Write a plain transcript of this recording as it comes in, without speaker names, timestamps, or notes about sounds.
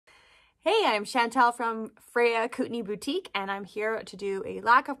Hey, I'm Chantel from Freyja Kootenai Boutique, and I'm here to do a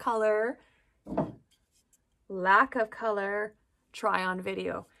lack of color try on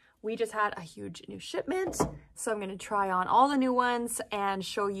video. We just had a huge new shipment, so I'm going to try on all the new ones and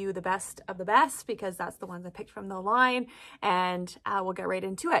show you the best of the best because that's the ones I picked from the line, and we'll get right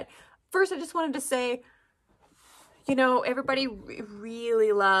into it. First, I just wanted to say, you know, everybody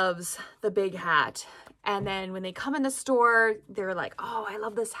really loves the big hat. And then when they come in the store, they're like, oh, I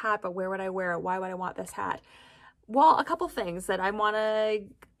love this hat, but where would I wear it? Why would I want this hat? Well, a couple things that I want to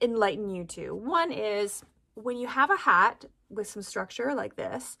enlighten you to. One is when you have a hat with some structure like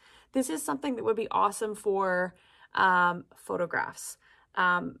this is something that would be awesome for photographs.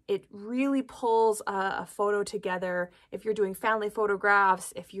 It really pulls a photo together. If you're doing family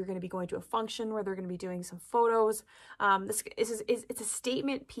photographs, if you're going to be going to a function where they're going to be doing some photos, it's a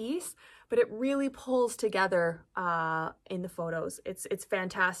statement piece, but it really pulls together in the photos. It's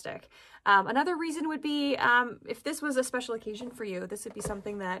fantastic. Another reason would be if this was a special occasion for you, this would be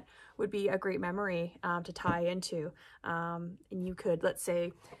something that would be a great memory to tie into. And you could, let's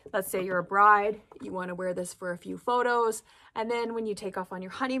say you're a bride, you want to wear this for a few photos, and then when you take off on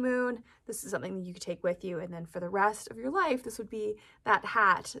your honeymoon, this is something that you could take with you, and then for the rest of your life, this would be that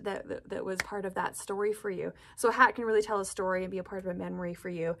hat that was part of that story for you. So a hat can really tell a story and be a part of a memory for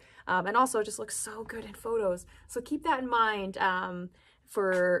you, and also just looks so good in photos. So keep that in mind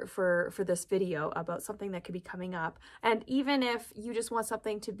for this video about something that could be coming up. And even if you just want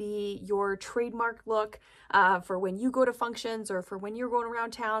something to be your trademark look for when you go to functions or for when you're going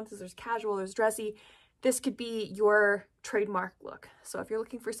around town, because there's casual, there's dressy, this could be your trademark look. So if you're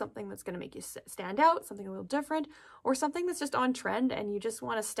looking for something that's going to make you stand out, something a little different, or something that's just on trend and you just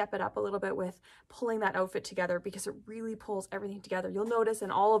want to step it up a little bit with pulling that outfit together because it really pulls everything together. You'll notice in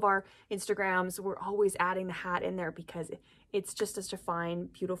all of our Instagrams, we're always adding the hat in there because it's just such a fine,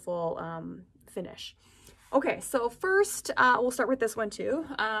 beautiful finish. Okay, so first we'll start with this one too.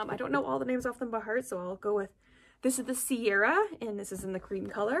 I don't know all the names off them by heart, so I'll go with, this is the Sierra, and this is in the cream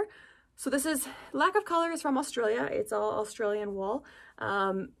color. So this is, lack of color is from Australia. It's all Australian wool.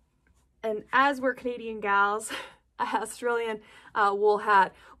 And as we're Canadian gals, Australian wool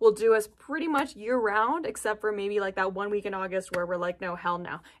hat will do us pretty much year round, except for maybe like that 1 week in August where we're like, no, hell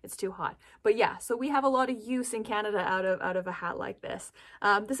no, it's too hot. But yeah, so we have a lot of use in Canada out of a hat like this.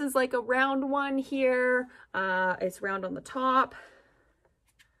 This is like a round one here. It's round on the top.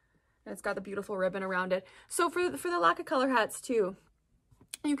 And it's got the beautiful ribbon around it. So for the lack of color hats too,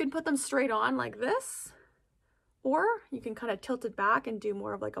 you can put them straight on like this, or you can kind of tilt it back and do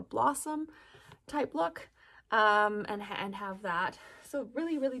more of like a blossom type look, and have that. So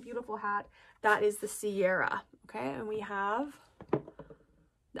really, really beautiful hat. That is the Sierra. Okay, and we have,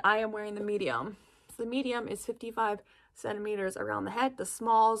 I am wearing the medium. So the medium is 55 centimeters around the head. The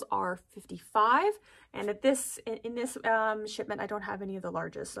smalls are 55, and at this in this shipment I don't have any of the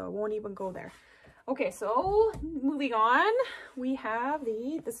larges, so I won't even go there. Okay, so moving on, we have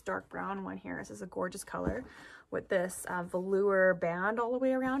this dark brown one here. This is a gorgeous color with this velour band all the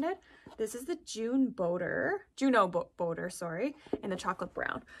way around it. This is the Juno boater, sorry, in the chocolate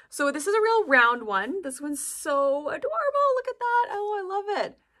brown. So this is a real round one. This one's so adorable. Look at that. Oh, I love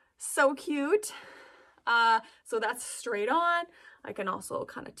it. So cute. So that's straight on. I can also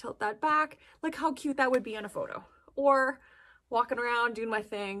kind of tilt that back. Look how cute that would be in a photo. Or walking around doing my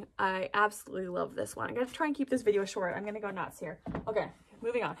thing. I absolutely love this one. I'm gonna try and keep this video short. I'm gonna go nuts here. Okay,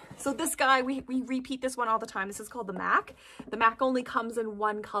 moving on. So this guy, we repeat this one all the time. This is called the Mac. The Mac only comes in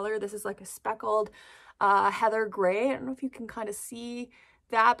one color. This is like a speckled heather gray. I don't know if you can kind of see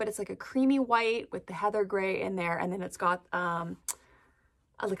that, but it's like a creamy white with the heather gray in there, and then it's got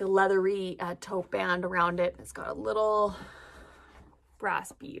like a leathery taupe band around it. It's got a little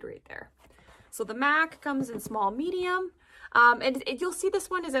brass bead right there. So the Mac comes in small, medium. And you'll see this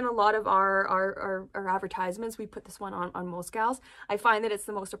one is in a lot of our advertisements. We put this one on most gals. I find that it's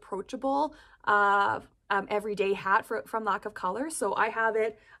the most approachable everyday hat from lack of color. So I have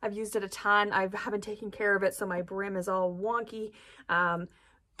it. I've used it a ton. I haven't taken care of it, so my brim is all wonky.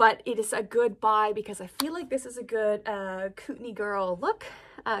 But it is a good buy because I feel like this is a good Kootenai girl look,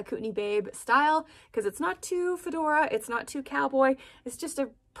 Kootenai babe style, because it's not too fedora, it's not too cowboy. It's just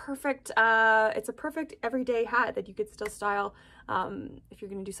a perfect, it's a perfect everyday hat that you could still style if you're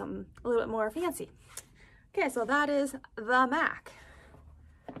going to do something a little bit more fancy. Okay, so that is the Mac.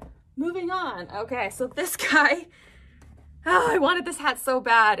 Moving on. Okay, so this guy, oh, I wanted this hat so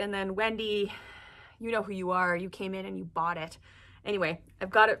bad, and then Wendy, you know who you are, you came in and you bought it. Anyway,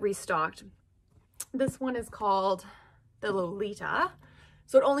 I've got it restocked. This one is called the Lolita.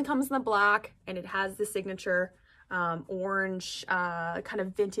 So it only comes in the black, and it has the signature orange, kind of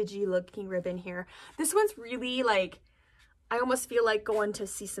vintagey looking ribbon here. This one's really like, I almost feel like going to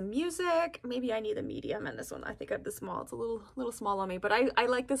see some music. Maybe I need a medium, and this one, I think I have the small. It's a little small on me, but I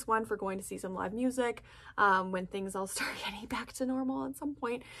like this one for going to see some live music when things all start getting back to normal at some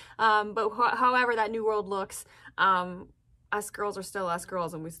point. But however that new world looks, us girls are still us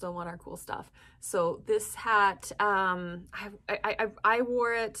girls, and we still want our cool stuff. So this hat, I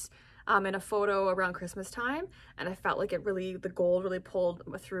wore it in a photo around Christmas time, and I felt like the gold really pulled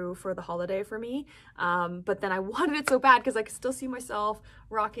through for the holiday for me. But then I wanted it so bad because I could still see myself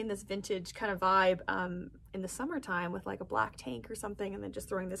rocking this vintage kind of vibe in the summertime with like a black tank or something, and then just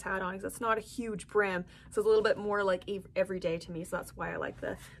throwing this hat on because it's not a huge brim, so it's a little bit more like everyday to me. So that's why I like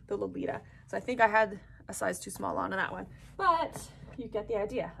the Lolita. So I think I had a size too small on that one, but you get the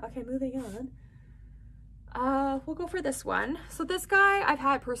idea. Okay, moving on. We'll go for this one. So this guy I've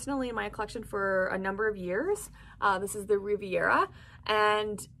had personally in my collection for a number of years. This is the Riviera,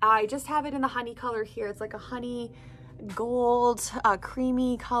 and I just have it in the honey color here. It's like a honey gold,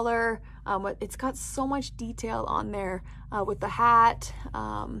 creamy color. It's got so much detail on there with the hat,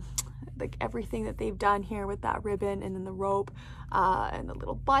 like everything that they've done here with that ribbon and then the rope and the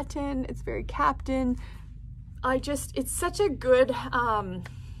little button. It's very captain. It's such a good, I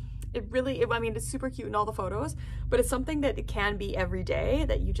mean, it's super cute in all the photos, but it's something that it can be every day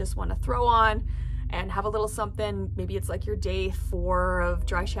that you just want to throw on and have a little something. Maybe it's like your day 4 of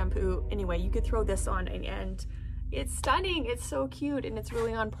dry shampoo. Anyway, you could throw this on and it's stunning. It's so cute and it's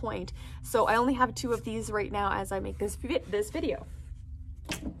really on point. So I only have 2 of these right now as I make this video.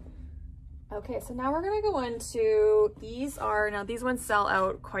 Okay, so now we're gonna go into, now these ones sell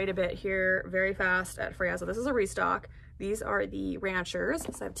out quite a bit here very fast at Freyja. So this is a restock. These are the Ranchers.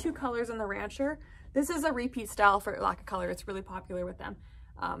 So I have 2 colors in the Rancher. This is a repeat style for lack of color. It's really popular with them.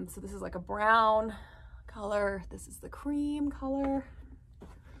 So this is like a brown color. This is the cream color.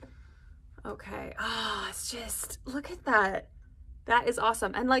 Okay, it's just, look at that. That is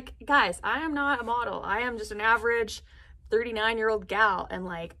awesome. And like, guys, I am not a model. I am just an average 39-year-old gal. And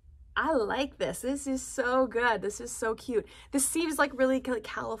like, I like this. This is so good. This is so cute. This seems like really like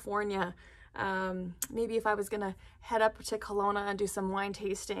California. Maybe if I was gonna head up to Kelowna and do some wine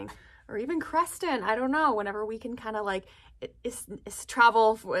tasting, or even Creston, I don't know, whenever we can kind of like it's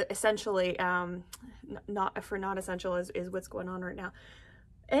travel for essentially, not essential is what's going on right now.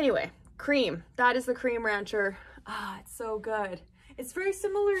 Anyway, cream, that is the Cream Rancher. It's so good. It's very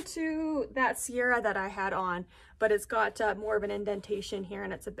similar to that Sierra that I had on, but it's got more of an indentation here,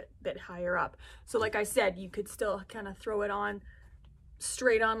 and it's a bit higher up. So like I said, you could still kind of throw it on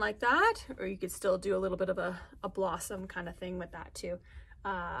straight on like that, or you could still do a little bit of a blossom kind of thing with that too.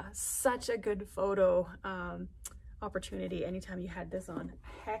 Such a good photo opportunity anytime you had this on.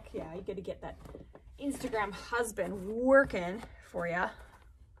 Heck yeah, you get to get that Instagram husband working for you.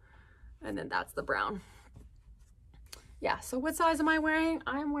 And then that's the brown. Yeah, so what size am I wearing?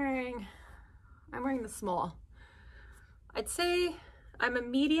 I'm wearing the small. I'd say I'm a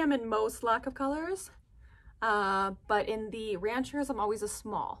medium in most lack of colors. But in the Ranchers, I'm always a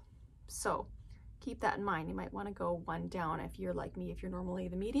small. So keep that in mind. You might want to go 1 down if you're like me, if you're normally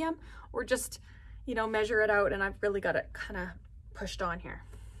the medium, or just, you know, measure it out. And I've really got it kind of pushed on here.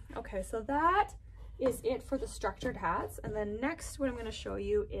 Okay, so that is it for the structured hats. And then next, what I'm going to show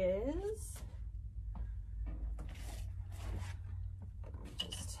you is,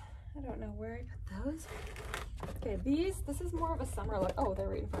 I don't know where I put those. Okay, this is more of a summer look. Oh, they're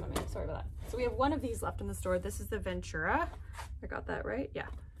right in front of me. Sorry about that. So we have 1 of these left in the store. This is the Ventura. I got that right? Yeah.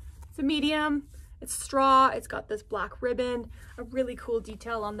 It's a medium. It's straw. It's got this black ribbon, a really cool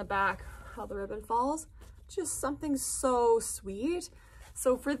detail on the back, how the ribbon falls. Just something so sweet.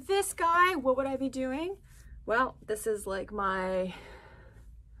 So for this guy, what would I be doing? Well, this would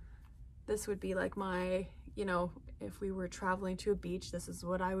be like my, you know, if we were traveling to a beach, this is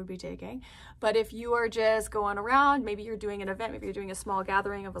what I would be taking. But if you are just going around, maybe you're doing an event, maybe you're doing a small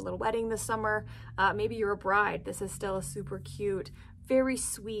gathering of a little wedding this summer, maybe you're a bride, this is still a super cute, very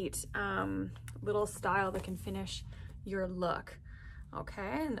sweet little style that can finish your look.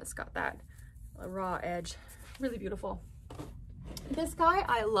 Okay, and it's got that raw edge, really beautiful. This guy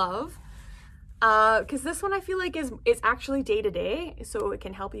I love, because this one I feel like is actually day-to-day, so it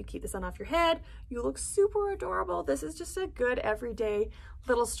can help you keep the sun off your head. You look super adorable. This is just a good everyday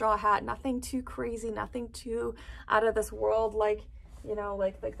little straw hat, nothing too crazy, nothing too out of this world, like, you know,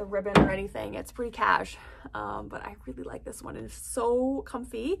 like the ribbon or anything. It's pretty cash, but I really like this one, and it's so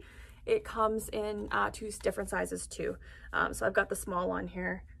comfy. It comes in 2 different sizes too. So I've got the small on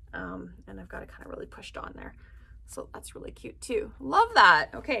here, and I've got it kind of really pushed on there. So that's really cute too. Love that.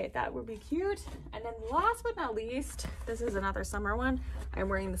 Okay, that would be cute. And then last but not least, this is another summer one. I'm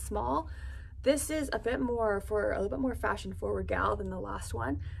wearing the small. This is a bit more for a little bit more fashion forward gal than the last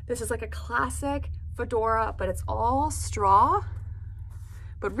one. This is like a classic fedora, but it's all straw,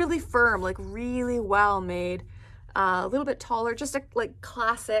 but really firm, like really well made. A little bit taller, just a like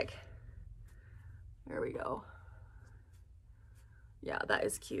classic. There we go. Yeah, that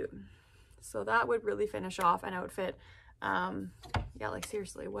is cute. So that would really finish off an outfit. Yeah, like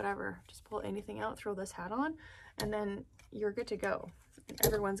seriously, whatever. Just pull anything out, throw this hat on, and then you're good to go. And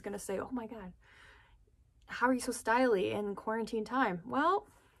everyone's gonna say, oh my God, how are you so stylish in quarantine time? Well,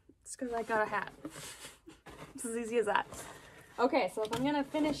 it's because I got a hat. It's as easy as that. Okay, so if I'm gonna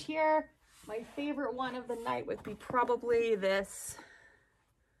finish here, my favorite one of the night would be probably this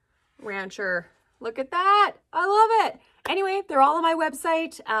rancher. Look at that. I love it. Anyway, they're all on my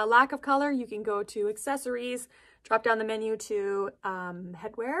website. Lack of color, you can go to accessories, drop down the menu to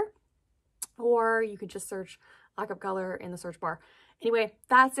headwear, or you can just search lack of color in the search bar. Anyway,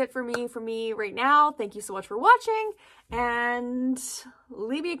 that's it for me right now. Thank you so much for watching, and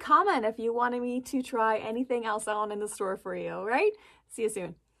leave me a comment if you wanted me to try anything else on in the store for you, all right? See you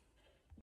soon.